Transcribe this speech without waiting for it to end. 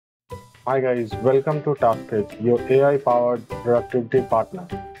Hi guys, welcome to TaskEdge, your AI-powered productivity partner.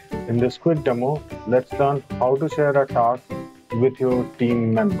 In this quick demo, let's learn how to share a task with your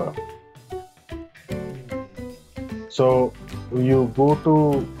team member. So you go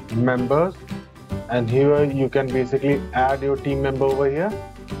to members and here you can basically add your team member over here.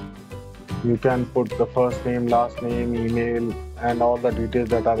 You can put the first name, last name, email, and all the details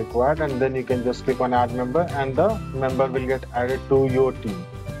that are required, and then you can just click on add member and the member will get added to your team.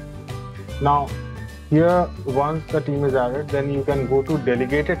 Now, here, once the team is added, then you can go to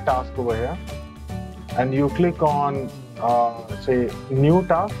delegated task over here and you click on, say, new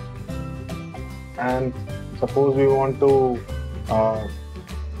task. And suppose we want to uh,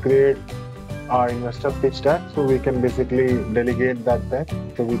 create our investor pitch deck, so we can basically delegate that deck.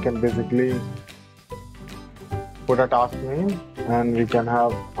 So we can basically put a task name and we can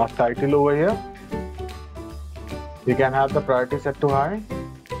have a title over here. We can have the priority set to high.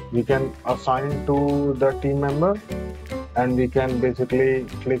 We can assign to the team member and we can basically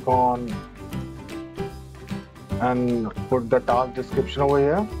click on and put the task description over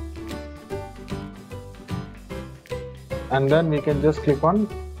here. And then we can just click on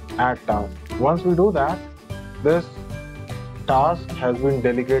add task. Once we do that, this task has been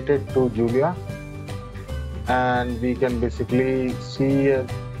delegated to Julia and we can basically see it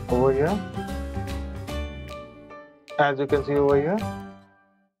over here. As you can see over here,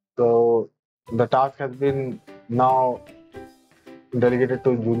 so the task has been now delegated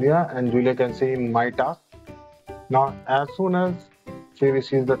to Julia and Julia can see in my task. Now, as soon as she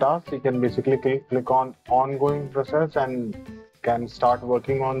receives the task, she can basically click on ongoing process and can start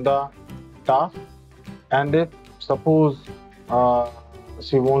working on the task. And if suppose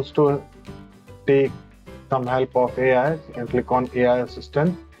she wants to take some help of AI, she can click on AI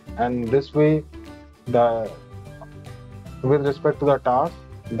assistant, and this way, with respect to the task,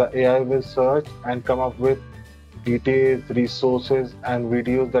 the AI will search and come up with details, resources, and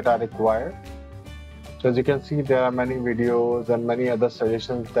videos that are required. So as you can see, there are many videos and many other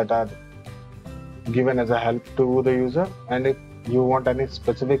suggestions that are given as a help to the user. And if you want any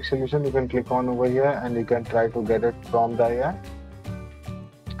specific solution, you can click on over here and you can try to get it from the AI.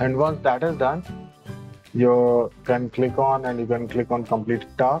 And once that is done, you can click on and you can click on complete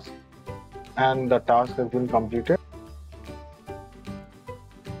task and the task has been completed.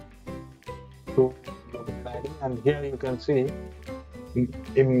 To login ID, and here you can see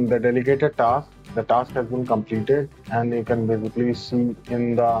in the delegated task, the task has been completed and you can basically see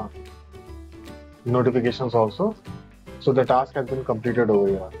in the notifications also. So the task has been completed over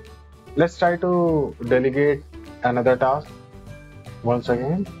here. Let's try to delegate another task once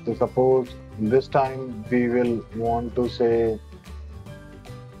again. So suppose this time we will want to say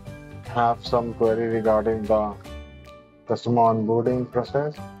have some query regarding the customer onboarding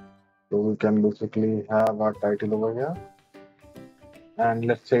process. So we can basically have our title over here. And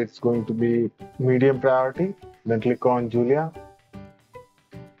let's say it's going to be medium priority. Then click on Julia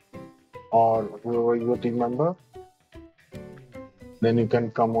or whoever your team member. Then you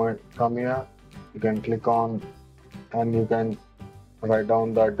can come here. You can click on and you can write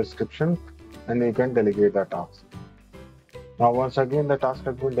down the description and you can delegate the task. Now once again the task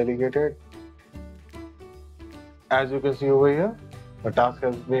has been delegated. As you can see over here, the task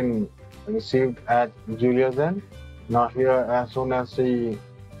has been received at Julia's end. Now here, as soon as she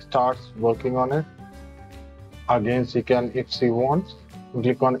starts working on it, again she can, if she wants,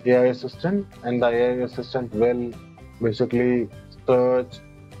 click on AI assistant and the AI assistant will basically search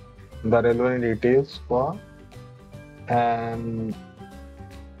the relevant details for and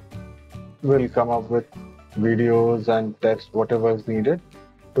will come up with videos and text, whatever is needed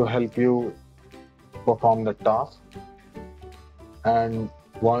to help you perform the task. And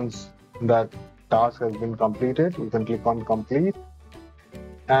once that task has been completed, you can click on complete.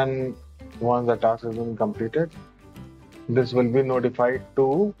 And once the task has been completed, this will be notified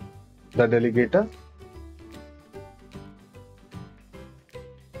to the delegator.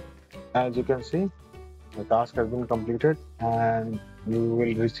 As you can see, the task has been completed and you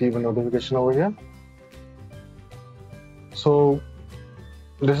will receive a notification over here. So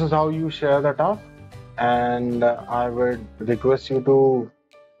this is how you share the task, and I would request you to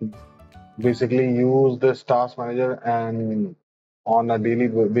basically use this task manager, and on a daily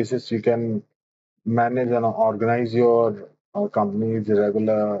basis you can manage and organize your company's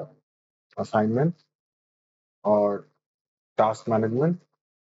regular assignments or task management.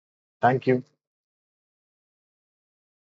 Thank you.